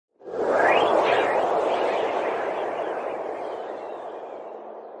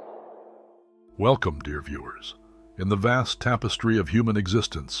Welcome, dear viewers. In the vast tapestry of human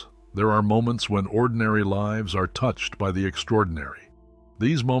existence, there are moments when ordinary lives are touched by the extraordinary.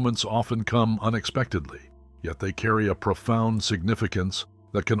 These moments often come unexpectedly, yet they carry a profound significance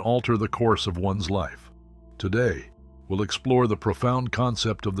that can alter the course of one's life. Today, we'll explore the profound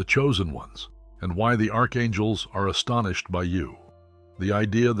concept of the chosen ones and why the archangels are astonished by you. The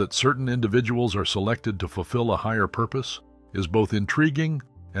idea that certain individuals are selected to fulfill a higher purpose is both intriguing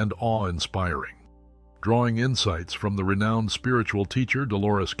and awe-inspiring. Drawing insights from the renowned spiritual teacher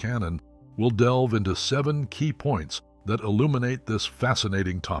Dolores Cannon, we'll delve into 7 key points that illuminate this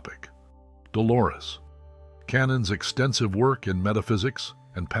fascinating topic. Dolores. Cannon's extensive work in metaphysics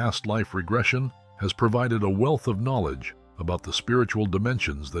and past life regression has provided a wealth of knowledge about the spiritual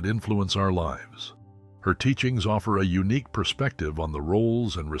dimensions that influence our lives. Her teachings offer a unique perspective on the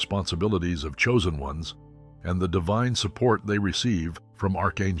roles and responsibilities of chosen ones and the divine support they receive from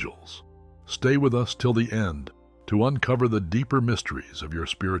archangels. Stay with us till the end to uncover the deeper mysteries of your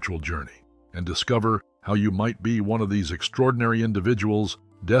spiritual journey and discover how you might be one of these extraordinary individuals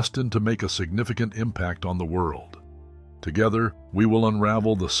destined to make a significant impact on the world. Together, we will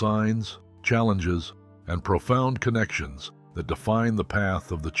unravel the signs, challenges, and profound connections that define the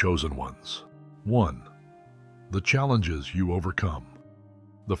path of the chosen ones. 1. The challenges you overcome.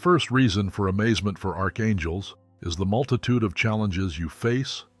 The first reason for amazement for archangels is the multitude of challenges you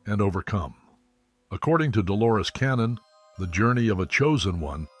face and overcome. According to Dolores Cannon, the journey of a chosen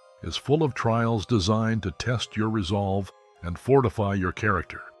one is full of trials designed to test your resolve and fortify your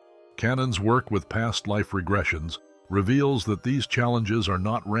character. Cannon's work with past life regressions reveals that these challenges are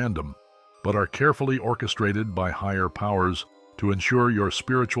not random, but are carefully orchestrated by higher powers to ensure your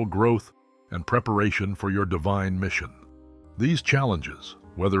spiritual growth and preparation for your divine mission. These challenges,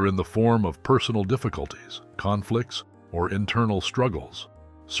 whether in the form of personal difficulties, conflicts, or internal struggles,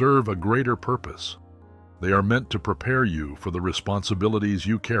 serve a greater purpose. They are meant to prepare you for the responsibilities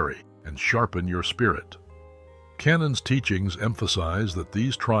you carry and sharpen your spirit. Cannon's teachings emphasize that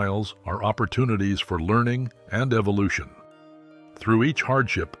these trials are opportunities for learning and evolution. Through each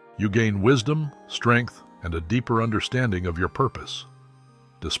hardship, you gain wisdom, strength, and a deeper understanding of your purpose.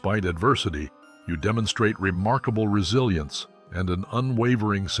 Despite adversity, you demonstrate remarkable resilience and an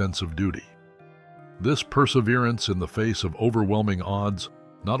unwavering sense of duty. This perseverance in the face of overwhelming odds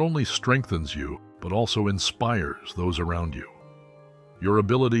not only strengthens you, but also inspires those around you. Your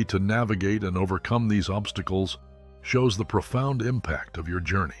ability to navigate and overcome these obstacles shows the profound impact of your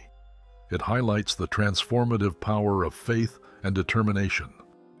journey. It highlights the transformative power of faith and determination,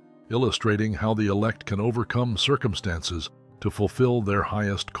 illustrating how the elect can overcome circumstances to fulfill their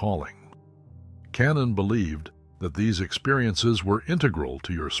highest calling. Cannon believed that these experiences were integral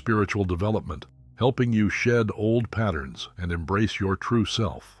to your spiritual development, helping you shed old patterns and embrace your true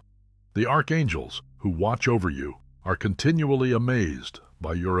self. The archangels, who watch over you, are continually amazed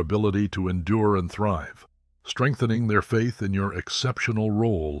by your ability to endure and thrive, strengthening their faith in your exceptional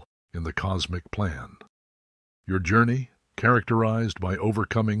role in the cosmic plan. Your journey, characterized by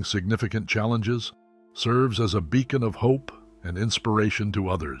overcoming significant challenges, serves as a beacon of hope and inspiration to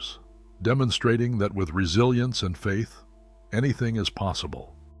others, demonstrating that with resilience and faith, anything is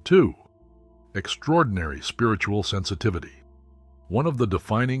possible. 2. Extraordinary spiritual sensitivity. One of the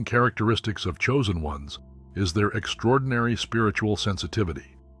defining characteristics of chosen ones is their extraordinary spiritual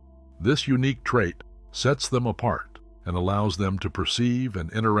sensitivity. This unique trait sets them apart and allows them to perceive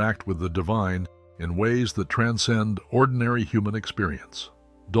and interact with the divine in ways that transcend ordinary human experience.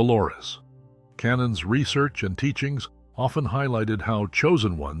 Dolores. Cannon's research and teachings often highlighted how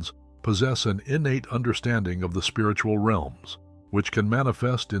chosen ones possess an innate understanding of the spiritual realms, which can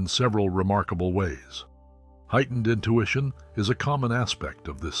manifest in several remarkable ways. Heightened intuition is a common aspect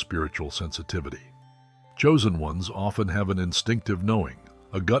of this spiritual sensitivity. Chosen ones often have an instinctive knowing,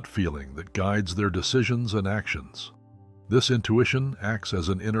 a gut feeling that guides their decisions and actions. This intuition acts as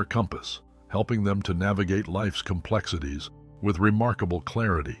an inner compass, helping them to navigate life's complexities with remarkable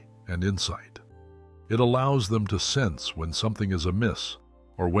clarity and insight. It allows them to sense when something is amiss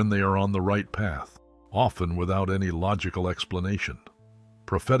or when they are on the right path, often without any logical explanation.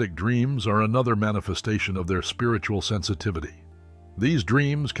 Prophetic dreams are another manifestation of their spiritual sensitivity. These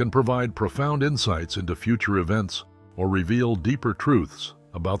dreams can provide profound insights into future events or reveal deeper truths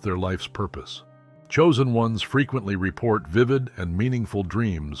about their life's purpose. Chosen ones frequently report vivid and meaningful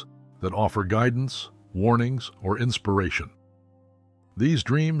dreams that offer guidance, warnings, or inspiration. These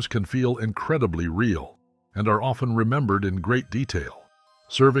dreams can feel incredibly real and are often remembered in great detail,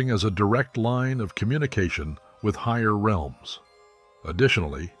 serving as a direct line of communication with higher realms.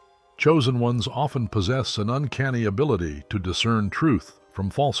 Additionally, chosen ones often possess an uncanny ability to discern truth from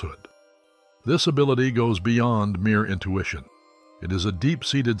falsehood. This ability goes beyond mere intuition. It is a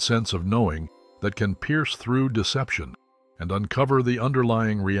deep-seated sense of knowing that can pierce through deception and uncover the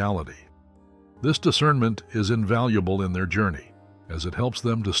underlying reality. This discernment is invaluable in their journey, as it helps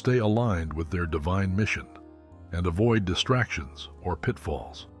them to stay aligned with their divine mission and avoid distractions or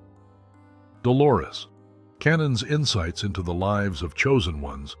pitfalls. Dolores. Canon's insights into the lives of chosen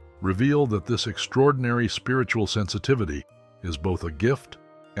ones reveal that this extraordinary spiritual sensitivity is both a gift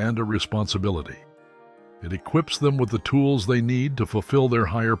and a responsibility. It equips them with the tools they need to fulfill their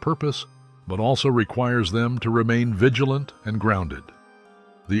higher purpose, but also requires them to remain vigilant and grounded.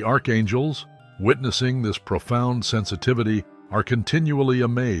 The archangels, witnessing this profound sensitivity, are continually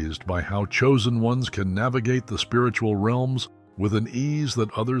amazed by how chosen ones can navigate the spiritual realms with an ease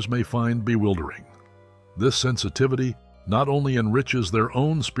that others may find bewildering. This sensitivity not only enriches their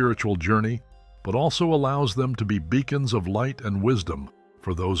own spiritual journey, but also allows them to be beacons of light and wisdom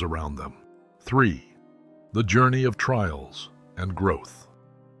for those around them. 3. The journey of trials and growth.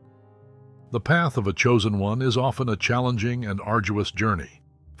 The path of a chosen one is often a challenging and arduous journey,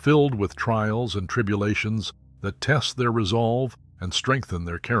 filled with trials and tribulations that test their resolve and strengthen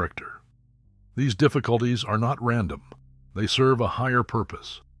their character. These difficulties are not random. They serve a higher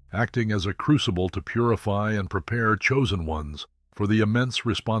purpose, acting as a crucible to purify and prepare chosen ones for the immense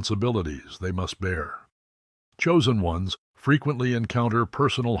responsibilities they must bear. Chosen ones frequently encounter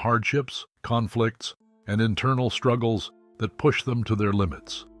personal hardships, conflicts, and internal struggles that push them to their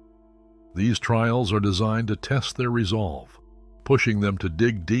limits. These trials are designed to test their resolve, pushing them to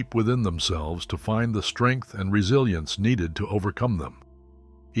dig deep within themselves to find the strength and resilience needed to overcome them.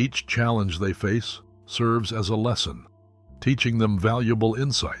 Each challenge they face serves as a lesson, teaching them valuable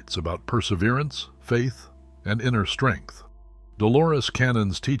insights about perseverance, faith, and inner strength. Dolores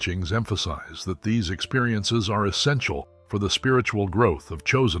Cannon's teachings emphasize that these experiences are essential for the spiritual growth of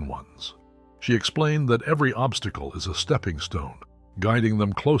chosen ones. She explained that every obstacle is a stepping stone, guiding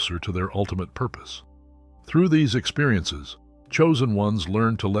them closer to their ultimate purpose. Through these experiences, chosen ones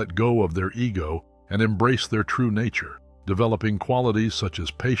learn to let go of their ego and embrace their true nature, developing qualities such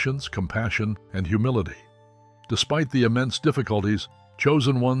as patience, compassion, and humility. Despite the immense difficulties,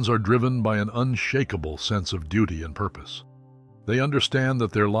 chosen ones are driven by an unshakable sense of duty and purpose. They understand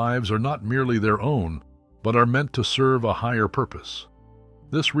that their lives are not merely their own, but are meant to serve a higher purpose.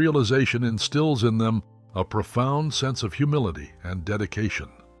 This realization instills in them a profound sense of humility and dedication.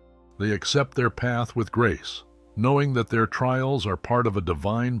 They accept their path with grace, knowing that their trials are part of a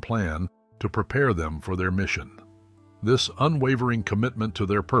divine plan to prepare them for their mission. This unwavering commitment to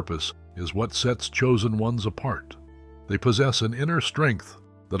their purpose is what sets chosen ones apart. They possess an inner strength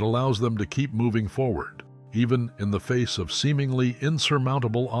that allows them to keep moving forward, even in the face of seemingly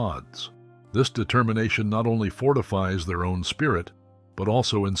insurmountable odds. This determination not only fortifies their own spirit, but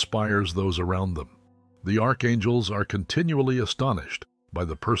also inspires those around them. The archangels are continually astonished by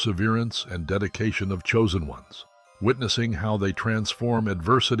the perseverance and dedication of chosen ones, witnessing how they transform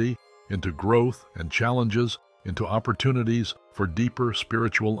adversity into growth and challenges into opportunities for deeper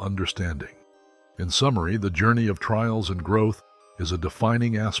spiritual understanding. In summary, the journey of trials and growth is a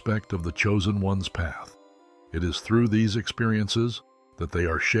defining aspect of the chosen one's path. It is through these experiences that they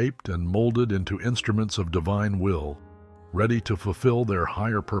are shaped and molded into instruments of divine will, ready to fulfill their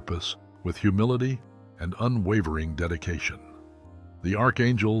higher purpose with humility and unwavering dedication. The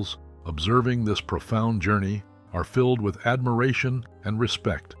archangels, observing this profound journey, are filled with admiration and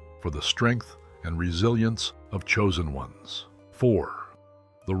respect for the strength and resilience of chosen ones. 4.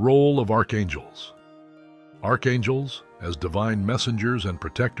 The role of archangels. Archangels, as divine messengers and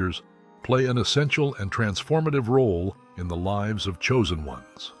protectors, play an essential and transformative role in the lives of chosen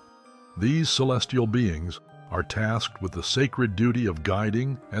ones. These celestial beings are tasked with the sacred duty of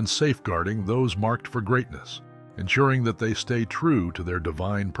guiding and safeguarding those marked for greatness, ensuring that they stay true to their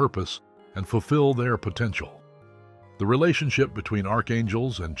divine purpose and fulfill their potential. The relationship between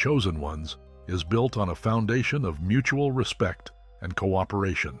archangels and chosen ones is built on a foundation of mutual respect and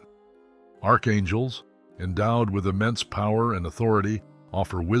cooperation. Archangels, endowed with immense power and authority,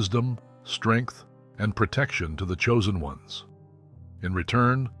 offer wisdom, strength, and protection to the chosen ones. In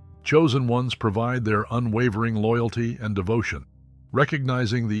return, chosen ones provide their unwavering loyalty and devotion,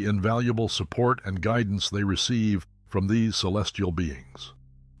 recognizing the invaluable support and guidance they receive from these celestial beings.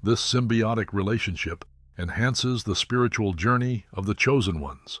 This symbiotic relationship enhances the spiritual journey of the chosen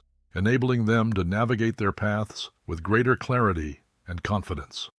ones, enabling them to navigate their paths with greater clarity and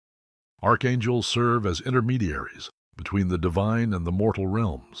confidence. Archangels serve as intermediaries between the divine and the mortal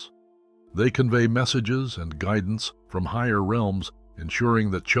realms. They convey messages and guidance from higher realms,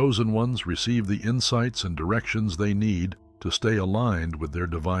 ensuring that chosen ones receive the insights and directions they need to stay aligned with their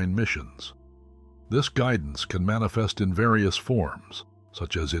divine missions. This guidance can manifest in various forms,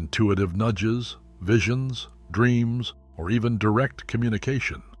 such as intuitive nudges, visions, dreams, or even direct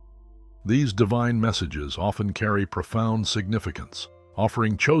communication. These divine messages often carry profound significance,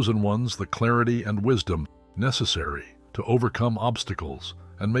 offering chosen ones the clarity and wisdom necessary to overcome obstacles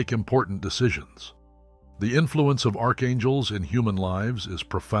and make important decisions. The influence of archangels in human lives is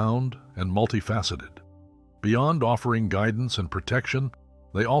profound and multifaceted. Beyond offering guidance and protection,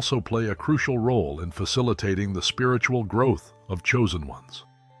 they also play a crucial role in facilitating the spiritual growth of chosen ones.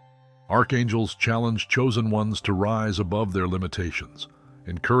 Archangels challenge chosen ones to rise above their limitations,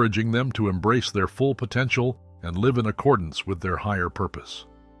 encouraging them to embrace their full potential and live in accordance with their higher purpose.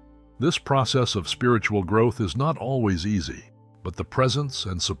 This process of spiritual growth is not always easy, but the presence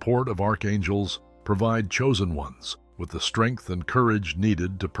and support of archangels provide chosen ones with the strength and courage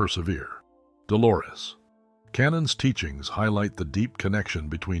needed to persevere. Dolores. Canon's teachings highlight the deep connection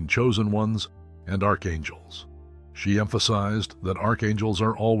between chosen ones and archangels. She emphasized that archangels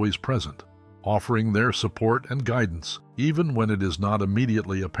are always present, offering their support and guidance even when it is not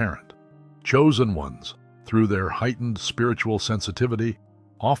immediately apparent. Chosen ones, through their heightened spiritual sensitivity,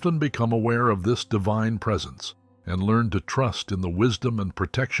 often become aware of this divine presence and learn to trust in the wisdom and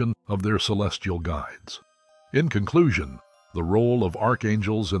protection of their celestial guides. In conclusion, the role of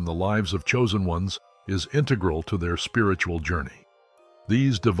archangels in the lives of chosen ones is integral to their spiritual journey.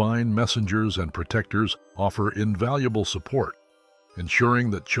 These divine messengers and protectors offer invaluable support, ensuring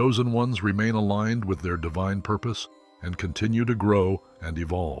that chosen ones remain aligned with their divine purpose and continue to grow and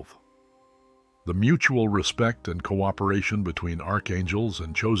evolve. The mutual respect and cooperation between archangels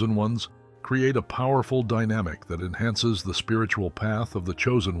and chosen ones create a powerful dynamic that enhances the spiritual path of the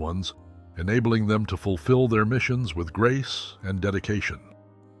chosen ones, enabling them to fulfill their missions with grace and dedication.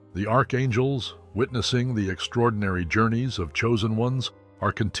 The archangels, witnessing the extraordinary journeys of chosen ones,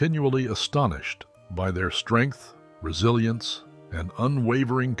 are continually astonished by their strength, resilience, and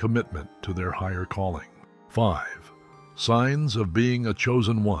unwavering commitment to their higher calling. 5. Signs of being a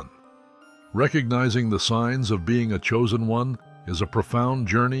chosen one. Recognizing the signs of being a chosen one is a profound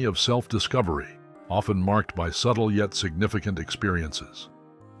journey of self-discovery, often marked by subtle yet significant experiences.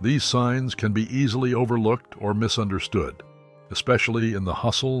 These signs can be easily overlooked or misunderstood, especially in the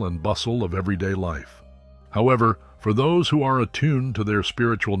hustle and bustle of everyday life. However, for those who are attuned to their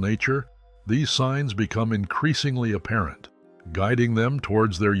spiritual nature, these signs become increasingly apparent, guiding them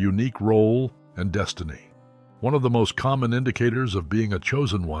towards their unique role and destiny. One of the most common indicators of being a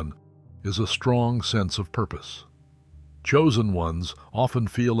chosen one is a strong sense of purpose. Chosen ones often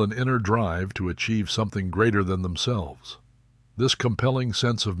feel an inner drive to achieve something greater than themselves. This compelling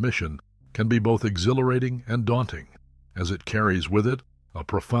sense of mission can be both exhilarating and daunting, as it carries with it a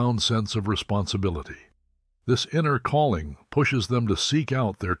profound sense of responsibility. This inner calling pushes them to seek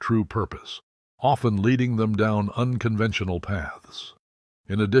out their true purpose, often leading them down unconventional paths.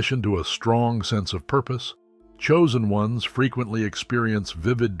 In addition to a strong sense of purpose, chosen ones frequently experience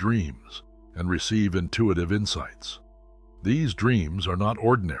vivid dreams and receive intuitive insights. These dreams are not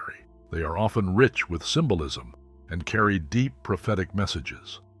ordinary. They are often rich with symbolism and carry deep prophetic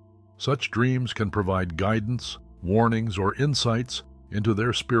messages. Such dreams can provide guidance, warnings, or insights into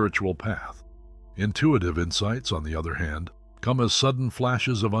their spiritual path. Intuitive insights, on the other hand, come as sudden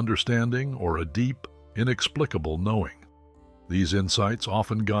flashes of understanding or a deep, inexplicable knowing. These insights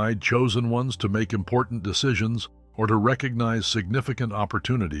often guide chosen ones to make important decisions or to recognize significant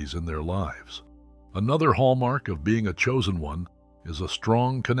opportunities in their lives. Another hallmark of being a chosen one is a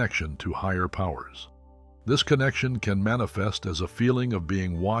strong connection to higher powers. This connection can manifest as a feeling of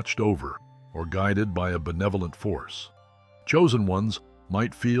being watched over or guided by a benevolent force. Chosen ones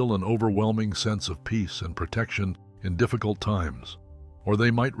might feel an overwhelming sense of peace and protection in difficult times, or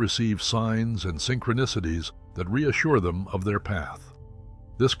they might receive signs and synchronicities that reassure them of their path.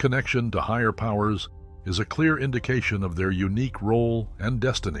 This connection to higher powers is a clear indication of their unique role and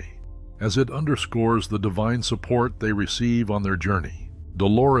destiny, as it underscores the divine support they receive on their journey.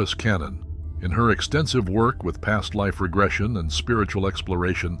 Dolores Cannon, in her extensive work with past life regression and spiritual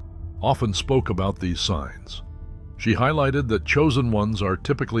exploration, often spoke about these signs. She highlighted that chosen ones are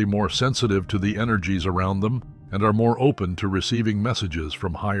typically more sensitive to the energies around them and are more open to receiving messages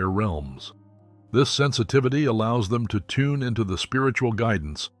from higher realms. This sensitivity allows them to tune into the spiritual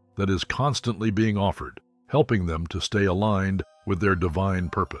guidance that is constantly being offered, helping them to stay aligned with their divine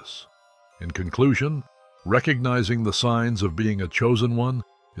purpose. In conclusion, recognizing the signs of being a chosen one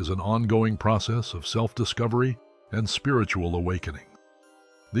is an ongoing process of self-discovery and spiritual awakening.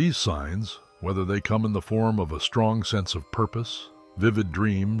 These signs, whether they come in the form of a strong sense of purpose, vivid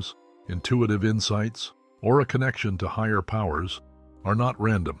dreams, intuitive insights, or a connection to higher powers, are not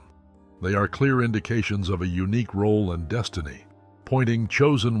random. They are clear indications of a unique role and destiny, pointing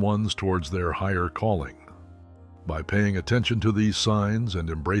chosen ones towards their higher calling. By paying attention to these signs and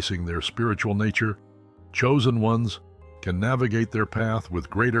embracing their spiritual nature, chosen ones can navigate their path with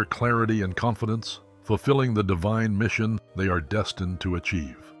greater clarity and confidence, fulfilling the divine mission they are destined to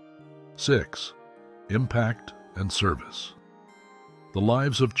achieve. 6. Impact and service. The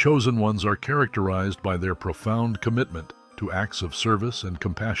lives of chosen ones are characterized by their profound commitment to acts of service and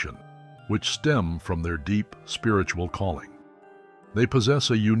compassion, which stem from their deep spiritual calling. They possess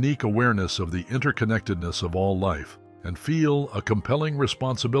a unique awareness of the interconnectedness of all life and feel a compelling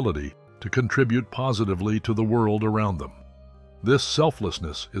responsibility to contribute positively to the world around them. This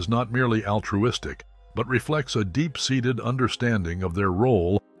selflessness is not merely altruistic, but reflects a deep-seated understanding of their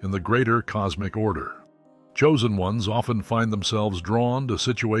role in the greater cosmic order. Chosen ones often find themselves drawn to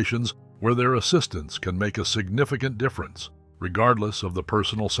situations where their assistance can make a significant difference, regardless of the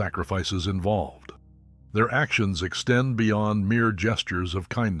personal sacrifices involved. Their actions extend beyond mere gestures of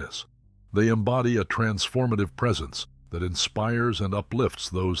kindness. They embody a transformative presence that inspires and uplifts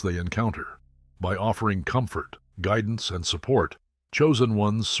those they encounter. By offering comfort, guidance, and support, chosen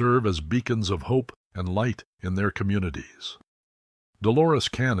ones serve as beacons of hope and light in their communities. Dolores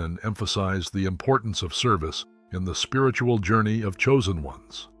Cannon emphasized the importance of service in the spiritual journey of chosen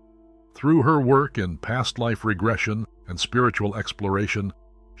ones. Through her work in past life regression and spiritual exploration,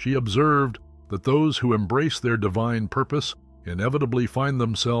 she observed that those who embrace their divine purpose inevitably find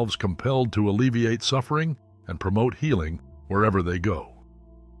themselves compelled to alleviate suffering and promote healing wherever they go.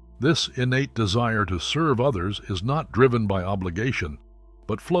 This innate desire to serve others is not driven by obligation,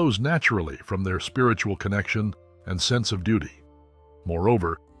 but flows naturally from their spiritual connection and sense of duty.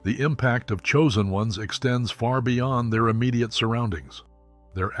 Moreover, the impact of chosen ones extends far beyond their immediate surroundings.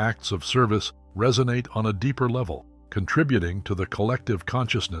 Their acts of service resonate on a deeper level, contributing to the collective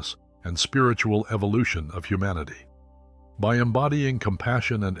consciousness and spiritual evolution of humanity. By embodying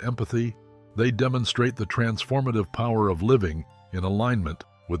compassion and empathy, they demonstrate the transformative power of living in alignment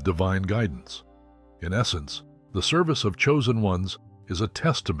with divine guidance. In essence, the service of chosen ones is a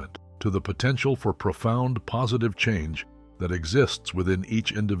testament to the potential for profound positive change that exists within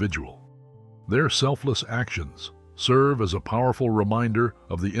each individual. Their selfless actions serve as a powerful reminder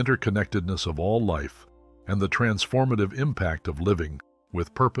of the interconnectedness of all life and the transformative impact of living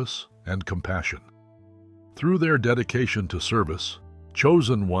with purpose and compassion. Through their dedication to service,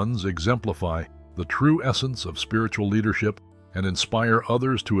 chosen ones exemplify the true essence of spiritual leadership and inspire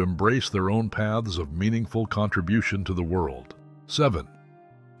others to embrace their own paths of meaningful contribution to the world. 7.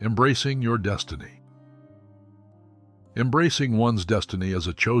 Embracing your destiny. Embracing one's destiny as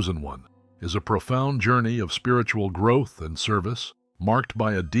a chosen one is a profound journey of spiritual growth and service, marked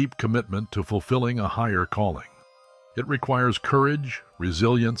by a deep commitment to fulfilling a higher calling. It requires courage,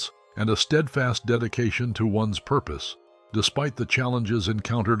 resilience, and a steadfast dedication to one's purpose, despite the challenges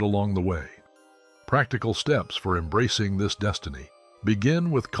encountered along the way. Practical steps for embracing this destiny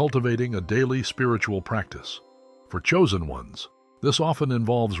begin with cultivating a daily spiritual practice. For chosen ones, this often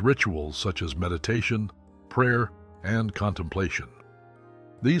involves rituals such as meditation, prayer, and contemplation.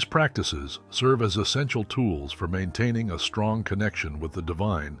 These practices serve as essential tools for maintaining a strong connection with the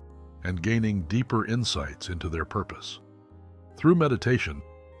divine and gaining deeper insights into their purpose. Through meditation,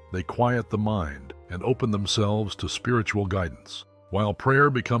 they quiet the mind and open themselves to spiritual guidance, while prayer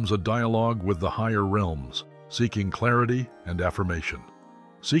becomes a dialogue with the higher realms, seeking clarity and affirmation.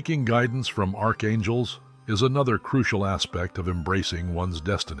 Seeking guidance from archangels is another crucial aspect of embracing one's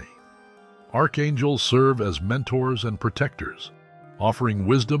destiny. Archangels serve as mentors and protectors, offering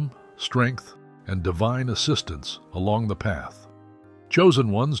wisdom, strength, and divine assistance along the path.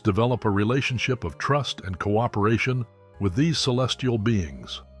 Chosen ones develop a relationship of trust and cooperation with these celestial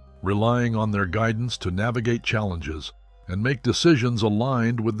beings, relying on their guidance to navigate challenges and make decisions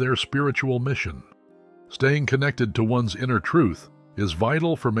aligned with their spiritual mission. Staying connected to one's inner truth is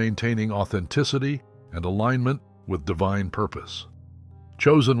vital for maintaining authenticity and alignment with divine purpose.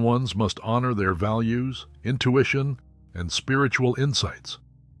 Chosen ones must honor their values, intuition, and spiritual insights,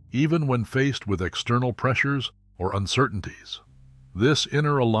 even when faced with external pressures or uncertainties. This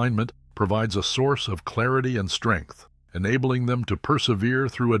inner alignment provides a source of clarity and strength, enabling them to persevere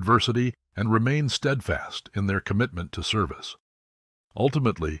through adversity and remain steadfast in their commitment to service.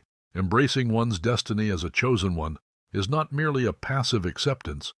 Ultimately, embracing one's destiny as a chosen one is not merely a passive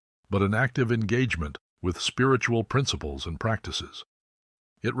acceptance, but an active engagement with spiritual principles and practices.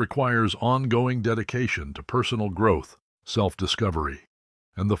 It requires ongoing dedication to personal growth, self-discovery,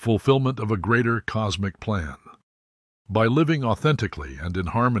 and the fulfillment of a greater cosmic plan. By living authentically and in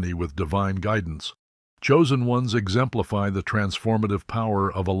harmony with divine guidance, Chosen ones exemplify the transformative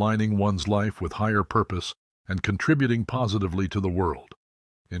power of aligning one's life with higher purpose and contributing positively to the world.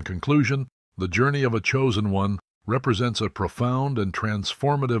 In conclusion, the journey of a chosen one represents a profound and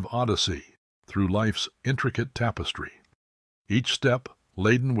transformative odyssey through life's intricate tapestry. Each step,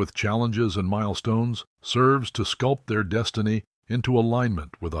 laden with challenges and milestones, serves to sculpt their destiny into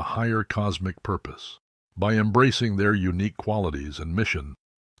alignment with a higher cosmic purpose. By embracing their unique qualities and mission,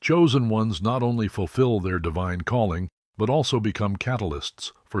 chosen ones not only fulfill their divine calling, but also become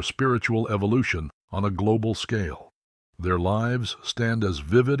catalysts for spiritual evolution on a global scale. Their lives stand as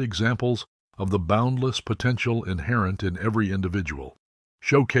vivid examples of the boundless potential inherent in every individual,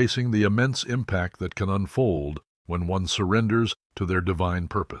 showcasing the immense impact that can unfold when one surrenders to their divine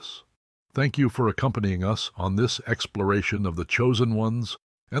purpose. Thank you for accompanying us on this exploration of the chosen ones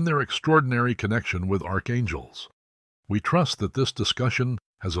and their extraordinary connection with archangels. We trust that this discussion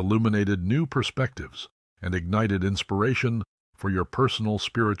has illuminated new perspectives and ignited inspiration for your personal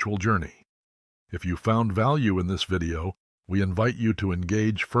spiritual journey. If you found value in this video, we invite you to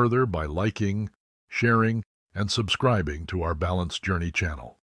engage further by liking, sharing, and subscribing to our Balanced Journey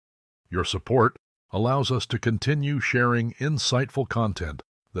channel. Your support allows us to continue sharing insightful content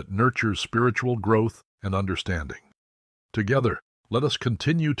that nurtures spiritual growth and understanding. Together, let us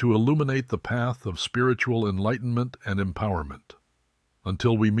continue to illuminate the path of spiritual enlightenment and empowerment.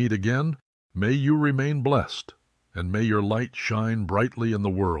 Until we meet again, may you remain blessed, and may your light shine brightly in the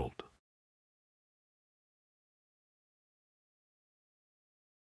world.